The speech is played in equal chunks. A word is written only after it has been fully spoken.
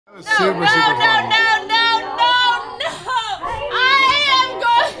super fun. No.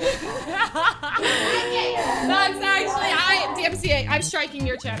 That's actually, DMCA, I'm striking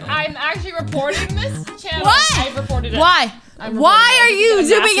your channel. I'm actually reporting this channel. What? I've reported it. Why? Why are you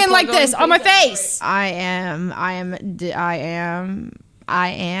zooming in like this on my face? I am,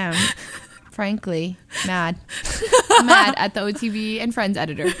 frankly, mad. I'm mad at the OTV and Friends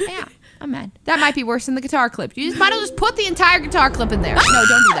editor. Yeah, I'm mad. That might be worse than the guitar clip. You just might as well just put the entire guitar clip in there. No,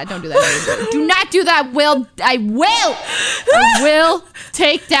 don't do that. Don't do that. Do not do that, Will. I will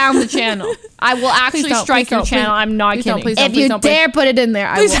take down the channel. I will actually strike your channel. I'm not kidding. If you dare put it in there,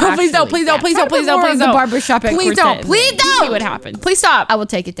 I will. Please don't. The barbershop at Please don't. Please don't. See what happens. Please stop. I will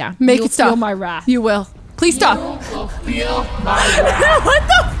take it down. Make it stop. Feel my wrath. You will. Please stop. Feel my wrath. What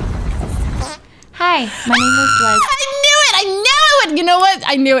the? Hi, my name is Liz. I knew it. You know what?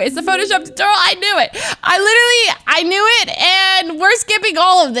 I knew it. It's a Photoshop tutorial. I knew it. I knew it. And we're skipping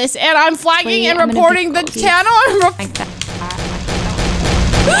all of this. And I'm flagging and reporting the channel.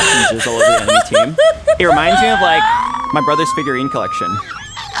 Just all over the enemy team. It reminds me of like my brother's figurine collection.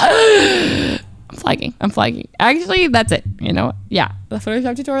 I'm flagging. Actually, that's it. You know what? Yeah, the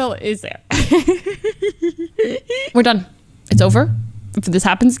Photoshop tutorial is there. We're done. It's over. If this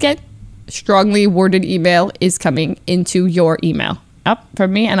happens again, strongly worded email is coming into your email up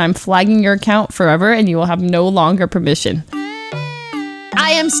from me, and I'm flagging your account forever, and you will have no longer permission.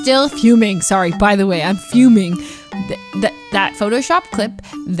 I am still fuming. Sorry, by the way, I'm fuming. That Photoshop clip,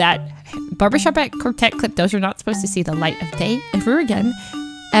 that barbershop at quartet clip, those are not supposed to see the light of day ever again.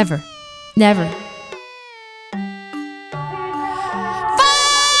 Ever. Never.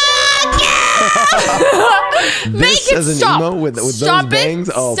 Make it stop. With stop those bangs?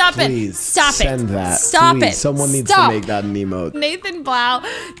 it. Oh, stop please. it. Stop Send it. that. Stop please. it. Someone needs stop. to make that an emote. Nathan Blau.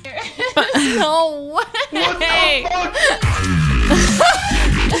 No way.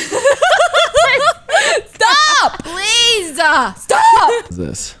 Stop, please. Stop. What is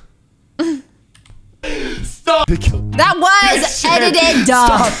this? Stop. That was edited.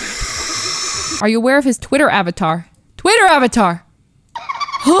 Stop. Are you aware of his Twitter avatar? Twitter avatar.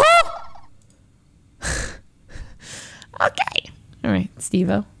 Huh? Okay. All right,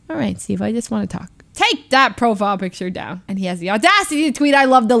 Steve-O. All right, Steve, I just want to talk. Take that profile picture down. And he has the audacity to tweet, I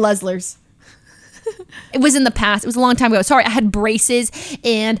love the Leslers. It was in the past. It was a long time ago. Sorry, I had braces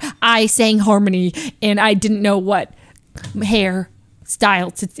and I sang harmony and I didn't know what hair style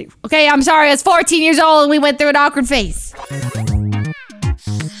to do. Okay, I'm sorry. I was 14 years old and we went through an awkward phase.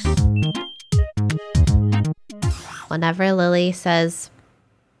 Whenever Lily says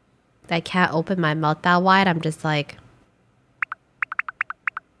I can't open my mouth that wide, I'm just like,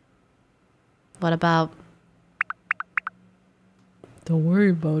 what about? Don't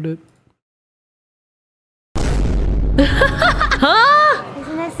worry about it. Huh?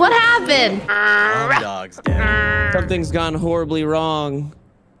 What happened? Dog's dead. Something's gone horribly wrong.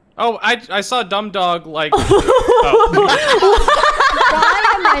 Oh, I saw Dumb Dog like. Why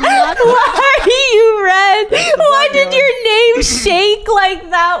am I not? Why are you red? Why did your name shake like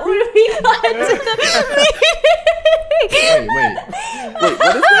that when we got to the Wait, what is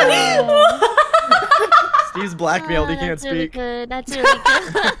that? Steve's blackmailed, he can't speak. That's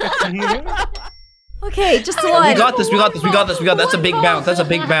really good. Okay, just one. We got this. That's a big bounce. That's a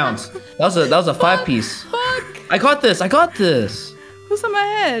big bounce. That was a 5-piece. I got this. Who's on my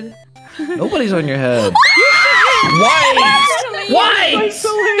head? Nobody's on your head. White!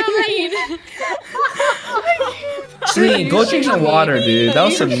 Celine, go drink some water, dude. That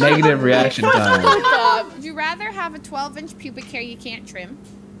was some negative reaction time. Would you rather have a 12-inch pubic hair you can't trim,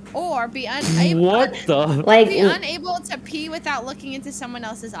 or be unable unable to pee without looking into someone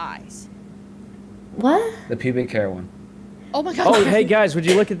else's eyes? What? The pubic hair one. Oh my god. Oh, hey guys, would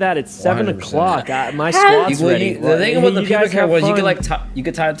you look at that? It's 7 100%. o'clock. My squat's ready. The thing about the pubic hair was you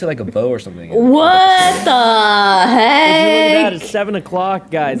could tie it to like a bow or something. What the heck? Would you look at that? It's 7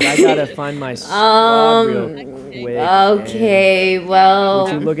 o'clock, guys. I gotta find my squad real quick. Okay, well.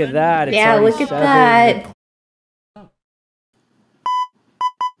 Would you look at that? It's yeah, look at 7. that.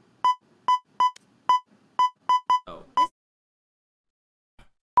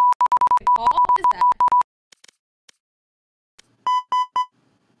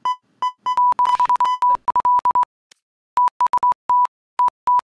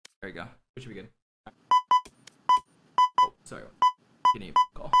 There you go. We should be good. Oh, sorry. Can you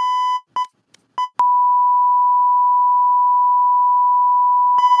call?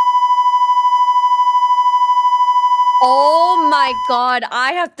 Oh my god,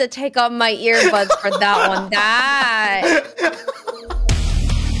 I have to take off my earbuds for that one. That.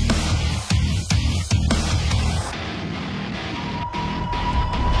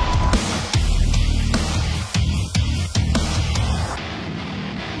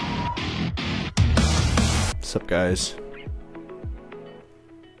 guys?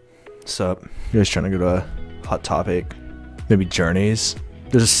 Sup? You guys trying to go to a Hot Topic? Maybe Journeys?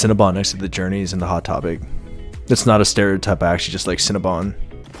 There's a Cinnabon next to the Journeys in the Hot Topic. It's not a stereotype, I actually just like Cinnabon.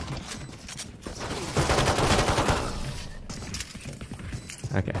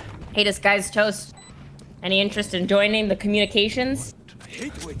 Okay. Hey, this guy's toast. Any interest in joining the communications?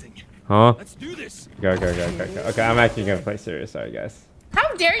 Huh? Let's do this. Go. Okay, I'm actually gonna play serious. Sorry, guys.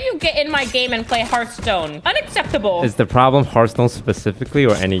 How dare you get in my game and play Hearthstone? Unacceptable. Is the problem Hearthstone specifically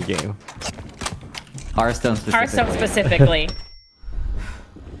or any game? Hearthstone specifically. Hearthstone specifically.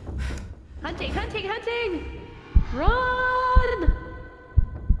 Hunting! Run!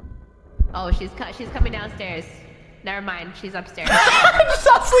 Oh, she's coming downstairs. Never mind, she's upstairs. I just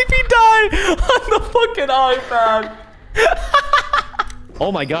saw Sleepy die on the fucking iPad.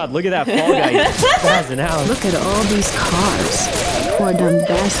 Oh my god, look at that Fall Guy. Spazzing out. Look at all these cars. Poor dumb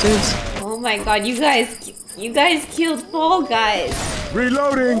bastards. Oh my god, you guys killed Fall Guys.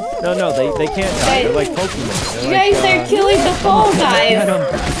 Reloading! No, they can't die. They're like Pokemon. You guys are killing the Fall Guys.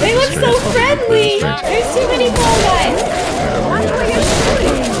 They look so friendly. There's too many Fall Guys.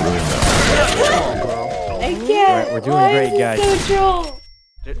 I can't. We're doing great, guys. So troll.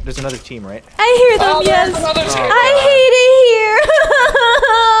 There's another team, right? I hear them, yes. I hate it here.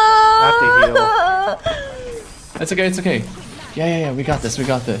 It's okay. Yeah, we got this.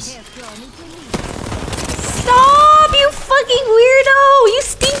 Stop, you fucking weirdo! You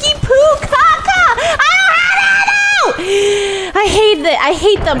stinky poo caca! I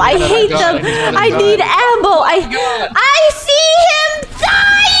hate them. I need ammo. I see him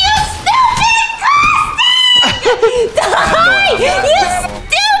die, you stupid caustic! Die! You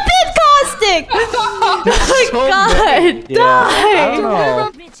stupid caustic! Oh my god! Die!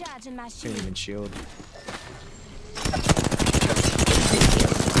 Can't even shield.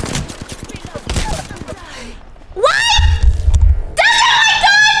 What? That's how I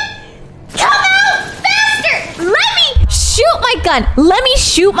died! Come out faster! Let me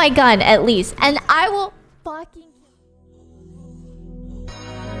shoot my gun at least, and I will fucking.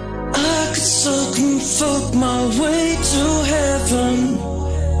 I could circumvent my way to heaven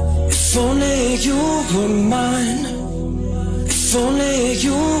if only you were mine. If only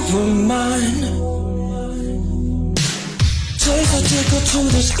you were mine. Take a to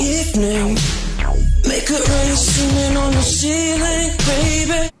this evening. Make it rain singing on the ceiling,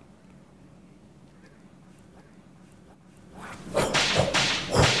 baby.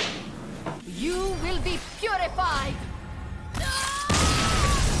 You will be purified.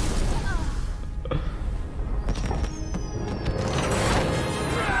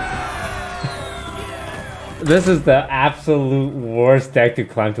 This is the absolute worst deck to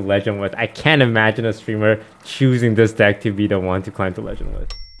climb to legend with. I can't imagine a streamer choosing this deck to be the one to climb to legend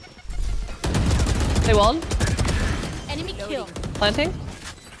with. They won. Enemy kill. Planting.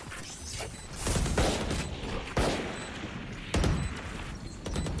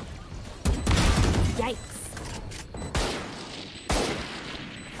 Yikes.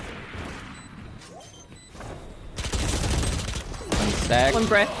 Stack. One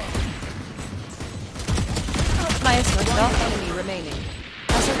brick. Nice. One enemy remaining.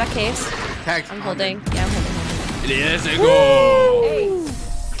 That's in that case. Tagged. I'm holding. Yeah, I'm holding. Let's go.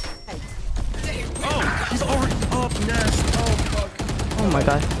 Oh, he's already up, nest. Oh, fuck. Oh my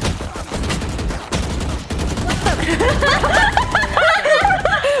god.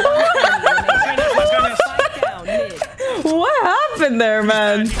 What happened there,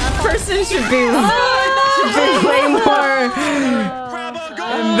 man? That person should be way more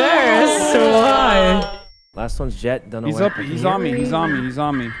embarrassed. Why? Last one's Jet. Don't know He's where. up. He's on me. He's on me. He's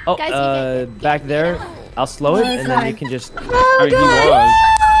on me. Oh, back there. I'll slow it, and then you can just. I mean, he was.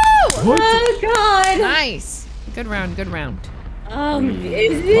 Oh god! Nice. Good round.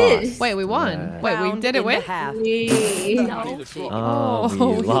 Is it? Wait, we won. Yeah. Wait, we did it with? Oh, we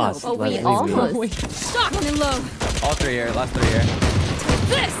lost. Oh, we Let's almost. leave. Stop. Running low. All three here. Last three here.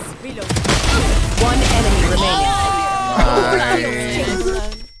 This. One enemy remaining.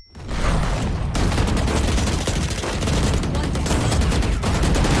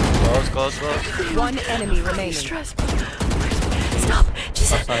 Close. One enemy remaining. Stop.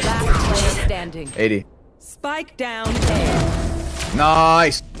 Just. Last player standing. 80. Spike down there.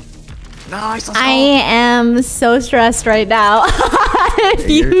 Nice. I am so stressed right now. If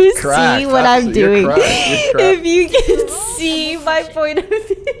You're you cracked. see what I'm You're doing, cracked. You're cracked. if you can see my point of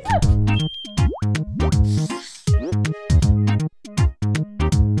view.